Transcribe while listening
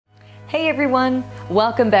Hey everyone,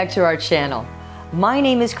 welcome back to our channel. My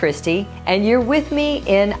name is Christy and you're with me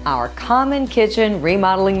in our Common Kitchen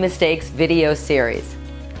Remodeling Mistakes video series.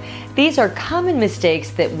 These are common mistakes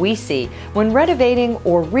that we see when renovating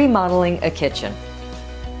or remodeling a kitchen.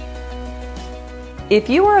 If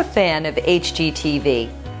you are a fan of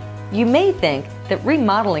HGTV, you may think that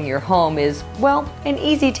remodeling your home is, well, an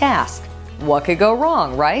easy task. What could go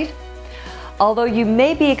wrong, right? Although you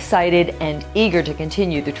may be excited and eager to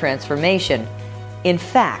continue the transformation, in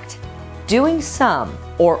fact, doing some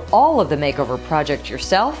or all of the makeover project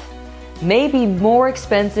yourself may be more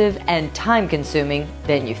expensive and time-consuming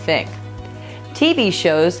than you think. TV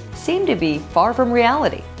shows seem to be far from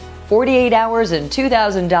reality. 48 hours and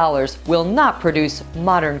 $2,000 will not produce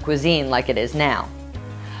modern cuisine like it is now.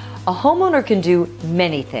 A homeowner can do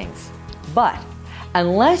many things, but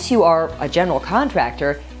unless you are a general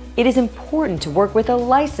contractor, it is important to work with a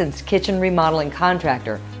licensed kitchen remodeling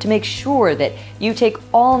contractor to make sure that you take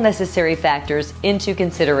all necessary factors into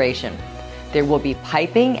consideration. There will be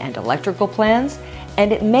piping and electrical plans,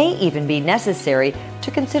 and it may even be necessary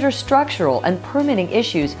to consider structural and permitting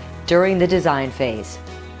issues during the design phase.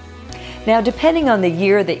 Now, depending on the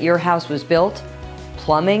year that your house was built,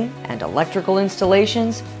 plumbing and electrical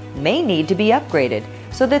installations may need to be upgraded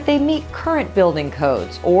so that they meet current building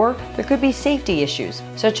codes, or there could be safety issues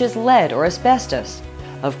such as lead or asbestos.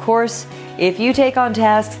 Of course, if you take on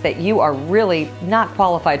tasks that you are really not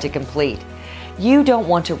qualified to complete, you don't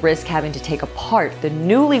want to risk having to take apart the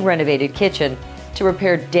newly renovated kitchen to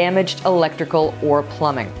repair damaged electrical or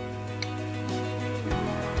plumbing.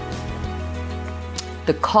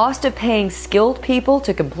 The cost of paying skilled people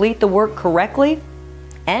to complete the work correctly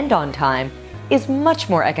and on time is much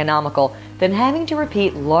more economical than having to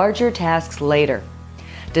repeat larger tasks later.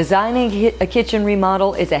 Designing a kitchen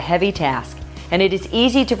remodel is a heavy task, and it is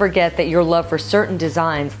easy to forget that your love for certain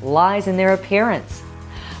designs lies in their appearance.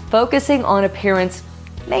 Focusing on appearance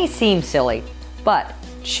may seem silly, but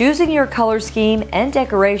choosing your color scheme and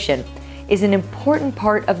decoration is an important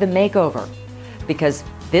part of the makeover, because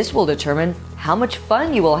this will determine how much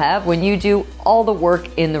fun you will have when you do all the work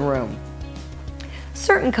in the room.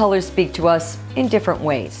 Certain colors speak to us in different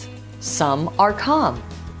ways. Some are calm,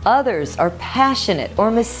 others are passionate or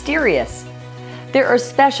mysterious. There are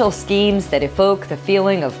special schemes that evoke the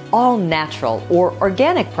feeling of all natural or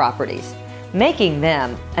organic properties, making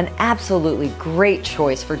them an absolutely great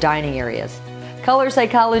choice for dining areas. Color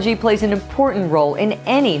psychology plays an important role in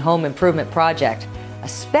any home improvement project,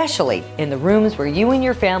 especially in the rooms where you and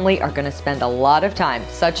your family are going to spend a lot of time,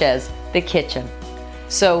 such as the kitchen.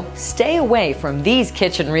 So stay away from these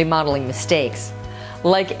kitchen remodeling mistakes.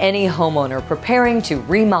 Like any homeowner preparing to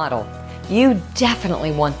remodel, you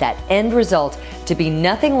definitely want that end result to be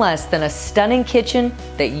nothing less than a stunning kitchen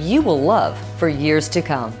that you will love for years to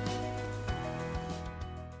come.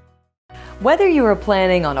 Whether you are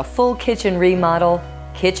planning on a full kitchen remodel,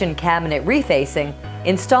 kitchen cabinet refacing,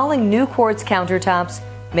 installing new quartz countertops,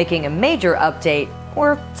 making a major update,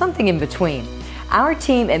 or something in between, our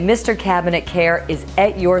team at Mr. Cabinet Care is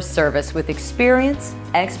at your service with experience,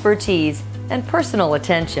 expertise, and personal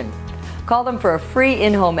attention. Call them for a free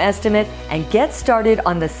in-home estimate and get started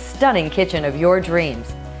on the stunning kitchen of your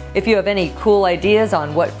dreams. If you have any cool ideas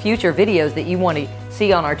on what future videos that you want to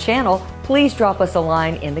see on our channel, please drop us a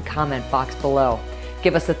line in the comment box below.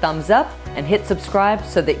 Give us a thumbs up and hit subscribe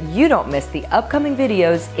so that you don't miss the upcoming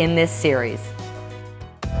videos in this series.